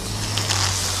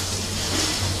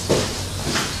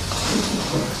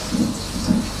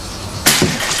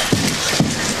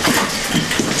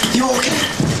 You okay?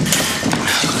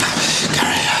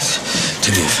 Gary, do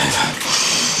me a favour.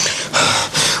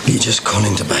 Will you just call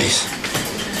into base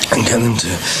and get them to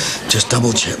just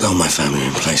double-check that all my family are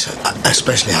in place,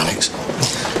 especially Alex.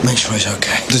 Make sure he's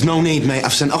okay. There's no need, mate.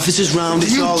 I've sent officers round.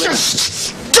 It's all...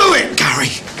 Just do it,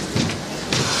 Gary!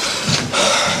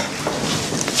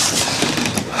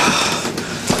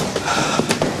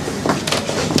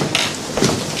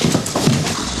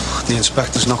 The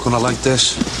inspector's not going to like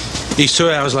this. He's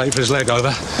 2 hours late for his leg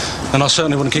over, and I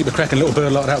certainly wouldn't keep a cracking little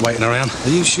bird like that waiting around. Are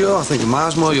you sure? I think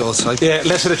Mars more your type. Yeah,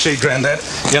 less of the cheek, Grandad.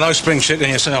 You know spring chicken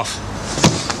yourself.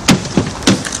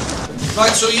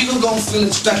 Right, so you can go and fill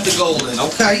Inspector Gold in,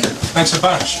 OK? Thanks a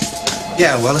bunch.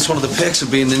 Yeah, well, it's one of the perks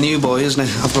of being the new boy, isn't it?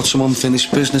 I've got some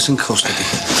unfinished business in custody.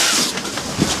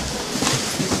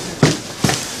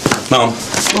 Mum.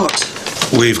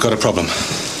 What? We've got a problem.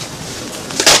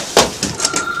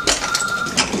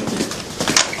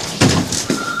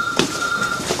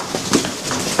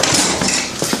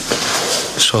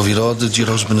 So have you ordered your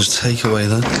husband's takeaway,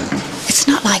 then? It's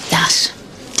not like that.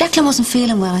 Declan wasn't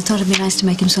feeling well. I thought it'd be nice to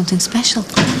make him something special.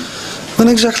 When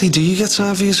exactly do you get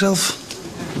time for yourself?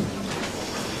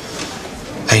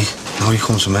 Hey, Now you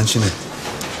come to mention it,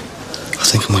 I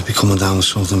think I might be coming down with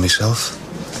something myself.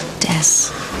 Des.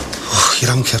 Oh, you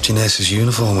haven't kept your nurse's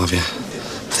uniform, have you? I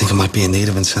think I might be in need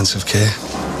of intensive care.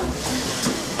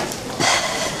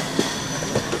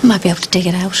 I might be able to dig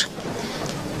it out.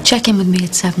 Check in with me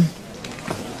at 7.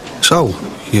 So,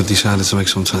 you've decided to make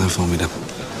some time for me then?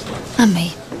 And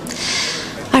me.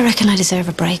 I reckon I deserve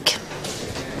a break.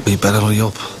 Well, you better hurry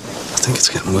up. I think it's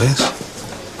getting worse.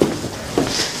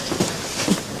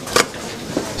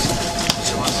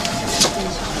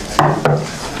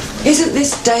 Isn't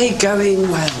this day going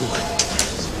well?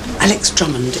 Alex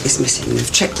Drummond is missing.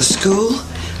 They've checked the school,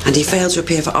 and he failed to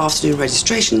appear for afternoon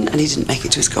registration, and he didn't make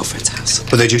it to his girlfriend's house.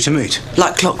 Were they due to meet?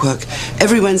 Like clockwork.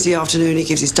 Every Wednesday afternoon he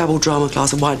gives his double drama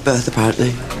class a wide berth,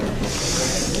 apparently.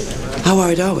 How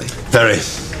worried are we? Very.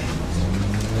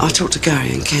 I talked to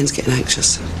Gary, and Ken's getting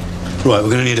anxious. Right,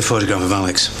 we're going to need a photograph of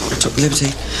Alex. I took the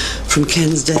liberty from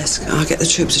Ken's desk. I'll get the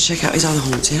troops to check out his other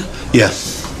haunts, yeah? Yeah.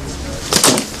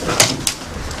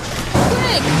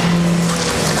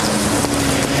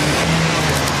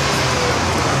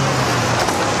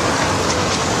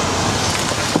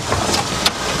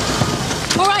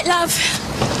 All right, love.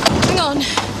 Hang on.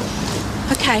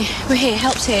 OK, we're here.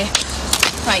 Help's here.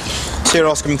 Right. Sierra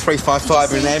Oscar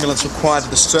 355 in an ambulance required at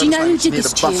the service Do you know who did near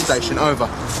this the to bus you? station. Over.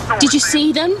 Did you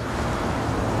see them?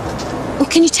 Or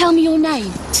can you tell me your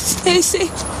name? Stacey.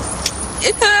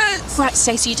 It hurts. Right,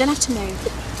 Stacey, you don't have to move.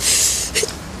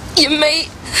 Your mate.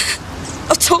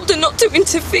 I told her not to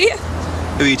interfere.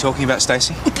 Who are you talking about,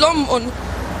 Stacey? Blonde one.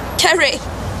 Kerry.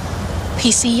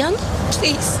 PC Young?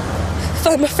 Please.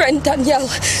 Find my friend Danielle.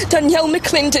 Danielle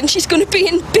McClendon. She's going to be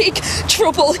in big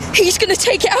trouble. He's going to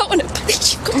take it out on her.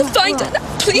 Please, you've got to find her.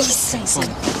 Please.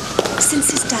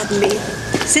 Since his dad and me,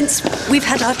 since we've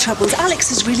had our troubles, Alex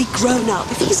has really grown up.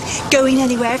 If he's going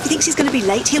anywhere, if he thinks he's going to be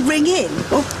late, he'll ring in.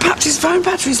 Well, perhaps his phone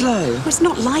battery's low. Well, it's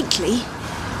not likely.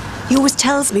 He always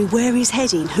tells me where he's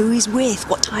heading, who he's with,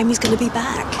 what time he's going to be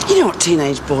back. You know what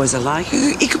teenage boys are like.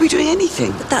 He could be doing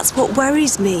anything. But that's what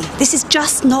worries me. This is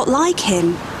just not like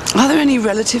him. Are there any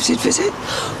relatives he'd visit?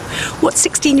 What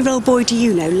 16-year-old boy do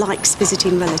you know likes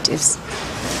visiting relatives?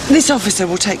 This officer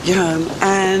will take you home,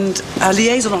 and a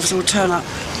liaison officer will turn up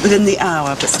within the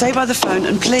hour. But stay by the phone,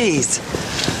 and please,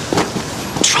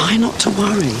 try not to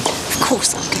worry. Of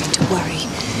course I'm going to worry.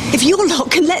 If your lot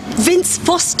can let Vince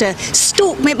Foster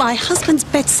stalk me at my husband's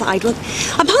bedside, well,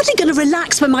 I'm hardly going to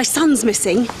relax when my son's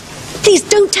missing. Please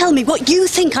don't tell me what you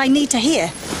think I need to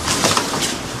hear.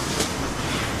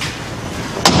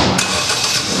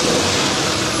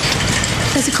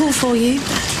 There's a call for you.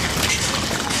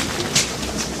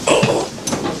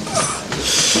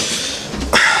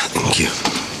 Thank you.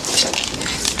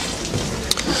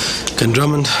 Ken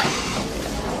Drummond.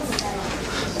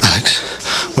 Alex,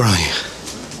 where are you?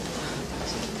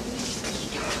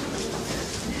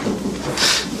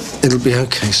 It'll be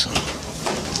okay, son.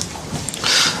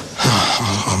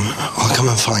 I'll come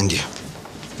and find you.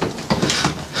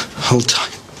 Hold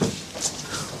tight.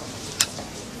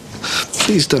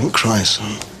 Please don't cry,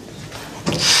 son.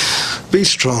 Be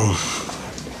strong.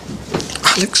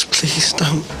 Alex, please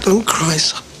don't cry,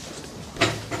 son.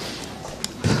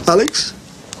 Alex?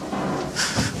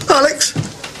 Alex?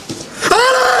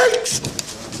 Alex!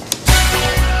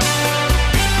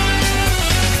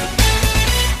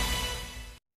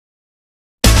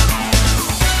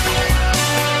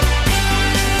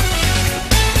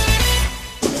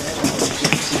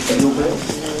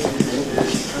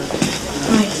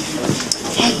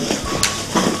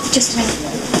 Just a minute.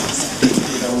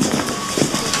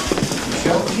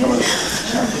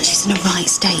 She's in a right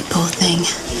state, poor thing.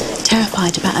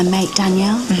 Terrified about her mate,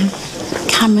 Danielle.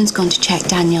 Cameron's gone to check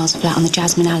Danielle's flat on the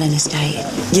Jasmine Allen estate.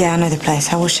 Yeah, I know the place.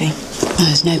 How was she? Well,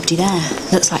 there's nobody there.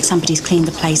 Looks like somebody's cleaned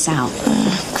the place out.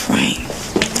 Oh, great.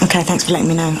 Okay, thanks for letting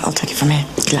me know. I'll take it from here.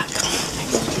 Good luck.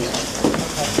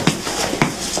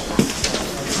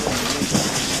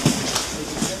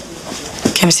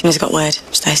 Came as soon as I got word.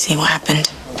 Stacey, what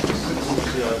happened?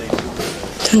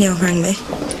 Danielle rang me.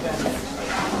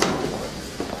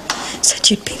 Said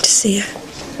you'd been to see her.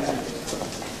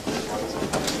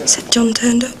 Said John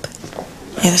turned up.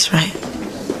 Yeah, that's right.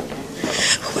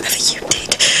 Whatever you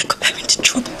did got her into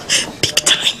trouble. Big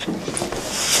time.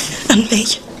 And me.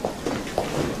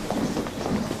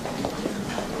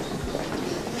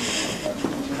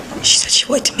 She said she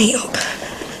wanted to meet up.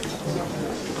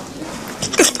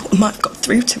 I thought I might have got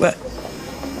through to her.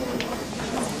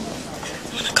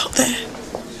 When I got there,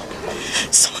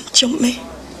 someone jumped me.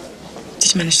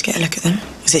 Did you manage to get a look at them?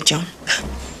 Was it John?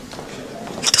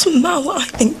 It doesn't matter what I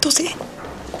think, does it?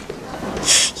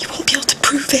 You won't be able to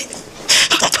prove it.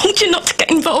 I told you not to get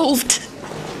involved.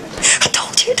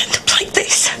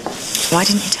 Why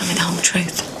didn't you tell me the whole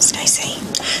truth, Stacey?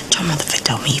 John Rutherford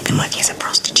told me you've been working as a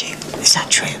prostitute. Is that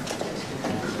true?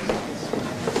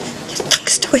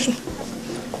 Thanks to him.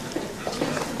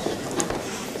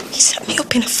 He set me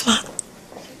up in a flat.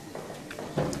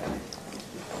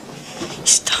 He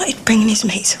started bringing his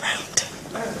mates around.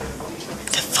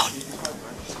 For fun.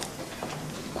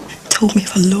 Told me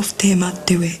if I loved him, I'd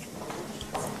do it.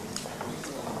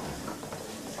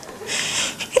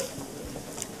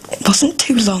 It wasn't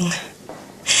too long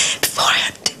before I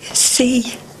had to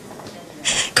see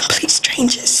complete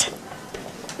strangers.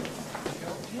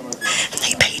 And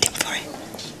they paid him for it.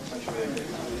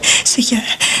 So yeah,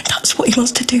 that's what he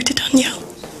wants to do to Danielle.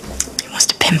 He wants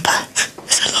to pimp her.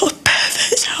 There's a lot of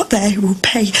perverts out there who will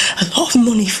pay a lot of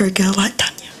money for a girl like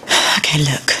Danielle. Okay,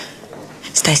 look.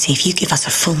 Stacey, if you give us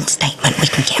a full statement, we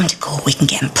can get him to court, we can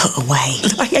get him put away.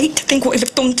 I hate to think what he'll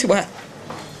have done to her.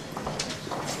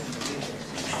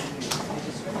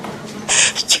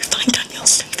 You find Danielle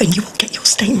safe and you will get your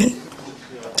statement.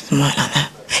 Doesn't work like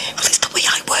that. Well, it's the way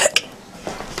I work.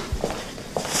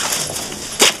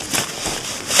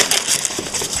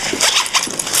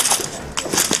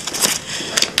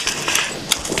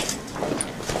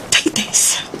 Take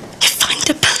this. You find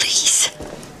the police.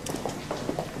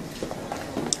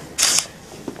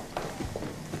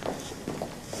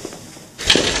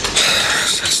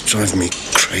 That's driving me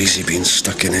crazy being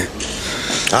stuck in here.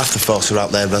 Half the force were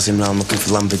out there buzzing round looking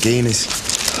for Lamborghinis.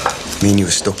 Me and you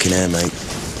were stuck in here, mate.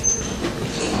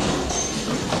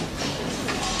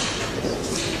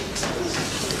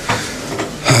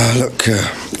 Look,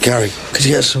 Gary, could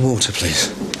you get some water, please?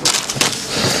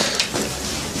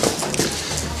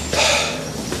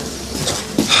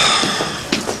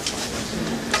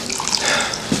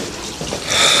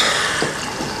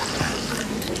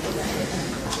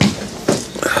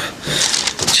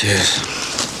 Cheers.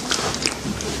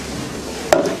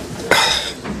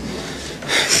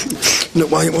 Look,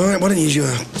 why don't you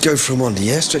go for a wander,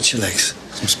 yeah? Stretch your legs.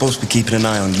 I'm supposed to be keeping an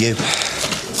eye on you.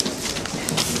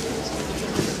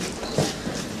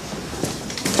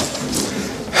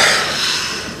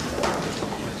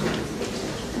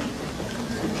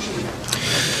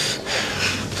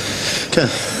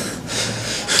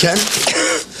 Ken,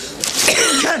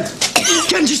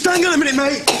 just hang on a minute,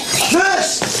 mate.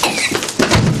 Nurse!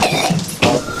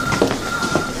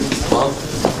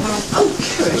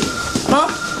 Okay. Mum?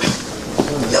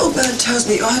 Little bird tells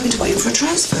me you're hoping to wait for a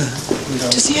transfer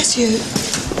to CSU.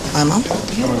 Hi, Mum.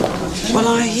 Well,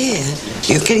 I hear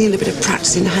you're getting in a bit of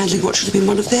practice in handling what should have been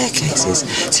one of their cases.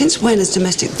 Since when has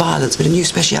domestic violence been a new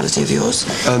speciality of yours?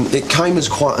 It came as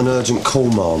quite an urgent call,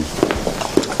 Ma'am.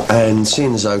 And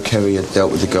seeing as though Kerry had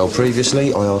dealt with the girl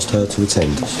previously, I asked her to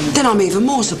attend. Then I'm even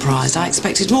more surprised. I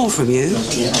expected more from you.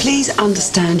 Please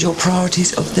understand your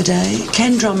priorities of the day.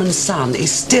 Ken Drummond's son is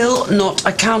still not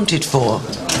accounted for.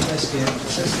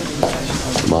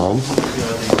 Ma'am?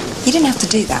 You didn't have to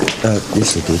do that.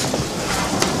 Yes, I did.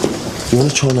 You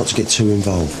want to try not to get too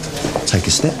involved. Take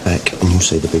a step back and you'll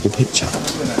see the bigger picture.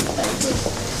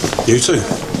 You too.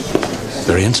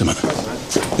 Very intimate.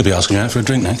 You'll be asking out for a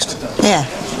drink next. Yeah,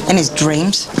 in his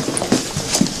dreams.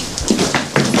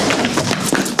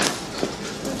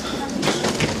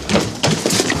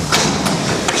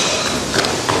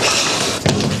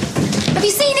 Have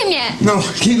you seen him yet? No,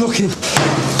 keep looking.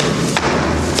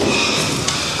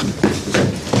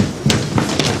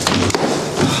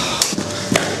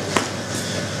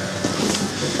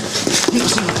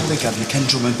 Big have you, Ken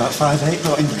Drummond, about 5'8",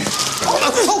 not in...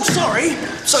 Oh, sorry.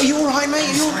 So you all right,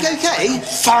 mate? You okay?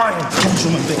 Fine. Ken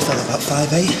Drummond, big fella, about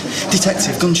 5'8".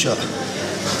 Detective, gunshot.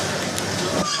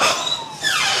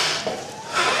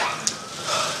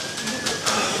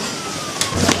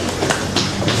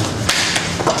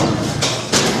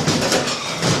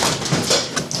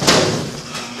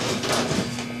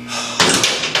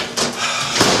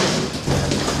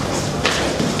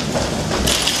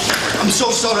 I'm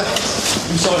so sorry.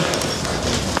 I'm sorry.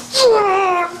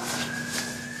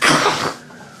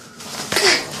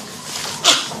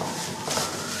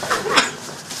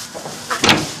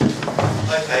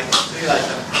 Okay, see you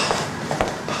later.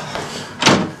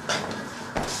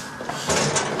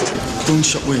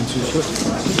 Gunshot wounds.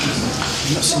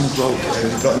 You've not seen the bloke.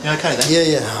 You okay then?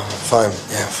 Yeah, I'm fine.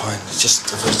 Yeah, I'm fine.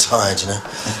 Just a bit tired, you know.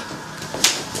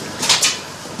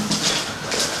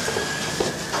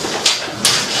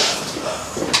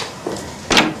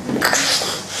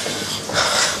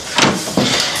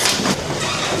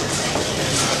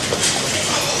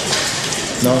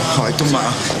 No, it doesn't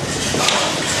matter.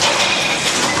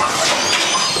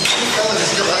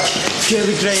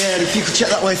 Curly grey hair, if you could check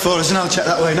that way for us and I'll check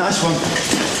that way. Nice one.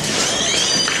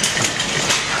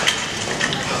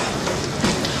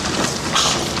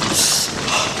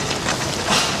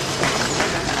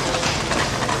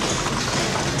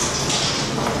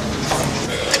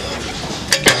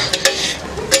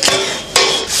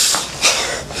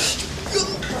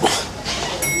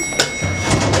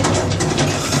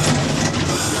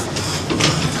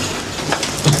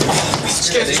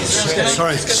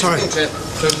 Sorry.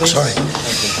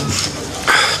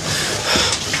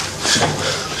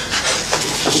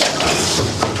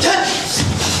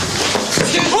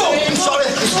 I'm sorry.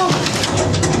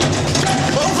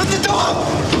 Open the door!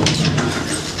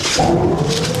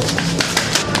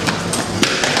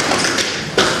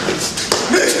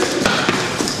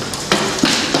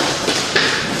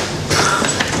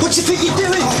 What do you think you're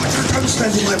doing? Don't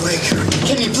stand in my way, Gary.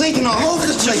 Ken, you're bleeding all over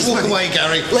the place. Just walk away,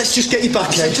 Gary. Let's just get you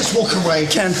back here. Just walk away.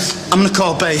 Ken, I'm gonna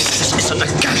call base. This isn't a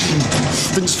game.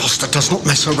 Vince Foster does not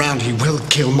mess around. He will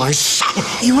kill my son. What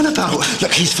are you on about?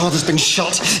 Look, his father's been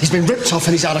shot. He's been ripped off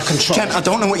and he's out of control. Ken, I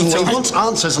don't know what you're He talking wants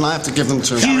answers and I have to give them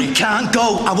to him. You can't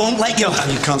go. I won't let you.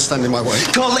 And you can't stand in my way.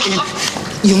 Call it in.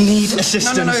 You'll need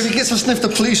assistance. No. If he gets a sniff, the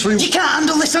police room. You can't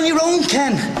handle this on your own,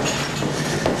 Ken.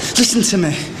 Listen to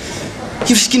me.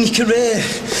 You're risking your career,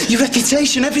 your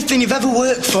reputation, everything you've ever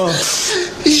worked for.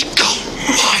 He's got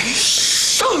my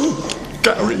son,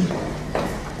 Gary.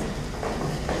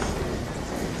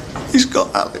 He's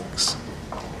got Alex.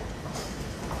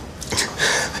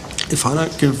 If I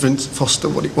don't give Vince Foster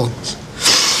what he wants,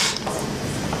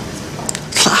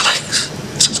 Alex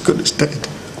is as good as dead.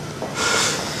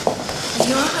 Are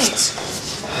you alright?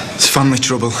 It's family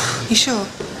trouble. You sure?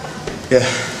 Yeah.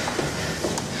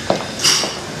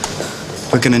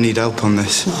 We're gonna need help on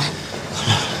this. No.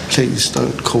 Please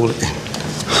don't call it in.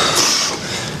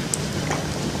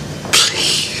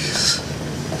 Please.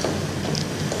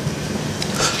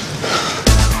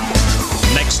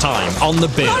 Next time on The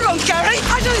Bin. Hold on, Gary.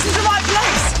 I know this is the right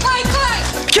place.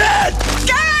 Ken!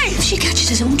 Gary! If she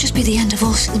catches us, it won't just be the end of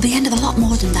us. It'll be the end of a lot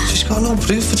more than that. She's got no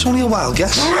proof. It's only a wild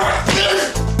guess.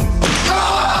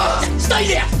 Stay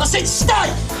there! I said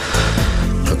stay!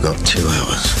 I've got 2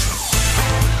 hours.